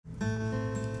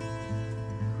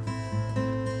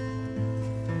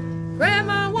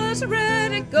was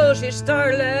ready to go, she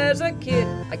started as a kid.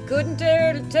 I couldn't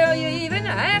dare to tell you even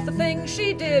half the things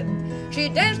she did. She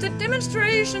danced at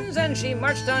demonstrations and she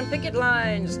marched on picket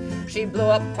lines. She blew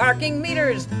up parking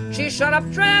meters, she shut up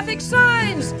traffic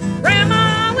signs.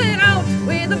 Grandma went out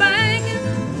with a bang.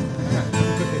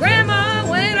 Grandma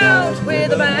went out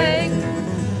with a bang.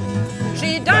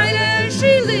 She died as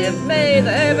she lived, may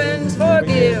the heavens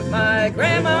forgive. My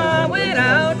grandma went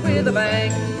out with a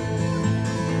bang.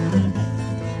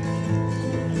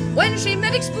 When she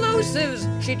met explosives,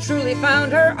 she truly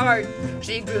found her art.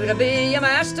 She grew to be a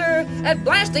master at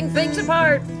blasting things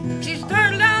apart. She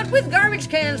started out with garbage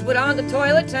cans put on the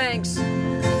toilet tanks.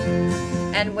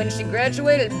 And when she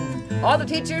graduated, all the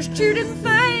teachers cheered in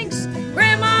thanks.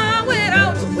 Grandma went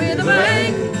out with a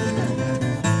bang.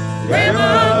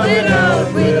 Grandma went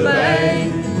out with a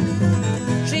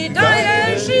bang. She died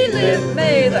as she lived,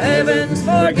 may the heavens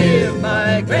forgive.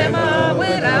 My grandma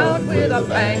went out with a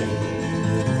bang.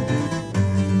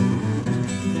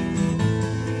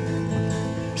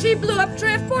 She blew up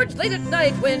draft boards late at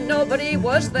night when nobody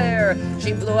was there.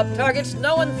 She blew up targets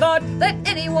no one thought that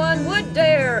anyone would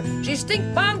dare. She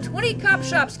stink bombed 20 cop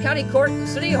shops, county court, and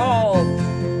city hall.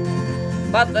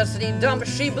 But the city dump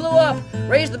she blew up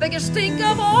raised the biggest stink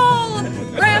of all.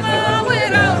 Grandma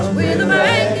went out with a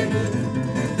bang.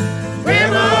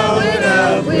 Grandma went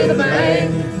out with a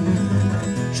bang.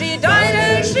 She died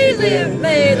as she lived,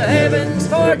 may the heavens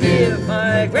forgive.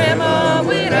 My grandma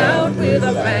went out with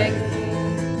a bang.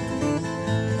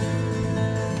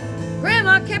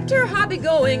 Grandma kept her hobby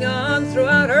going on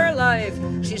throughout her life.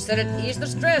 She said it eased the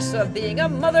stress of being a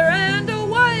mother and a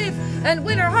wife. And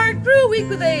when her heart grew weak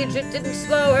with age, it didn't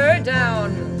slow her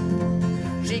down.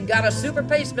 She got a super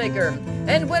pacemaker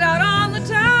and went out on the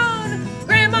town.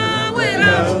 Grandma went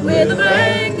out with a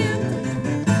bang.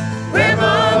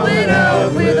 Grandma went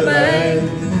out with a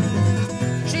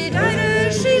bang. She died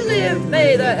as she lived,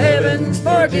 may the heavens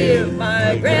forgive.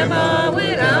 My grandma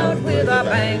went out with a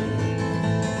bang.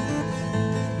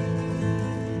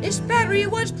 Its battery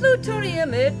was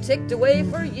plutonium, it ticked away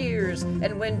for years.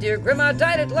 And when dear Grandma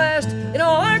died at last, in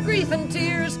all our grief and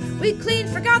tears, we clean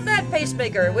forgot that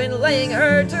pacemaker when laying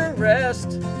her to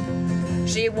rest.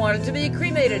 She wanted to be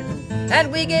cremated,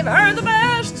 and we gave her the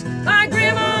best. My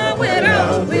grandma went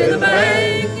out with a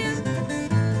bang.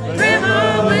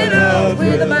 Grandma went out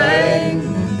with a bang.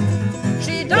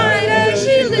 She died as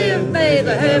she lived, may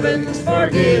the heavens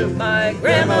forgive. My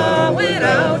grandma went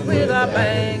out with a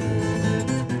bang.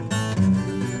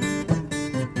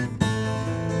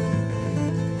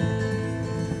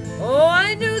 Oh,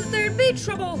 I knew that there'd be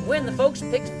trouble when the folks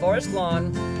picked Forest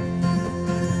Lawn.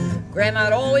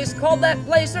 Grandma'd always called that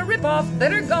place a rip-off,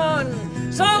 better gone.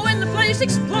 So when the place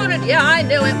exploded, yeah, I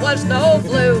knew it was no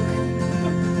fluke.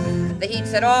 The heat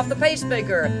set off the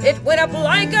pacemaker, it went up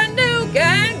like a nuke,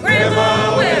 and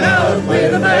Grandma went out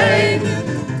with a bang.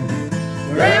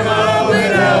 Grandma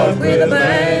went out with a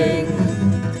bang.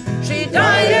 She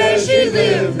died as she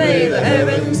lived, may the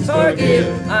heavens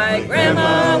forgive. My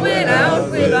grandma went out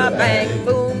with a bang.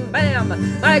 Boom, bam,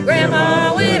 my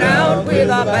grandma went out with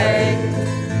a bang.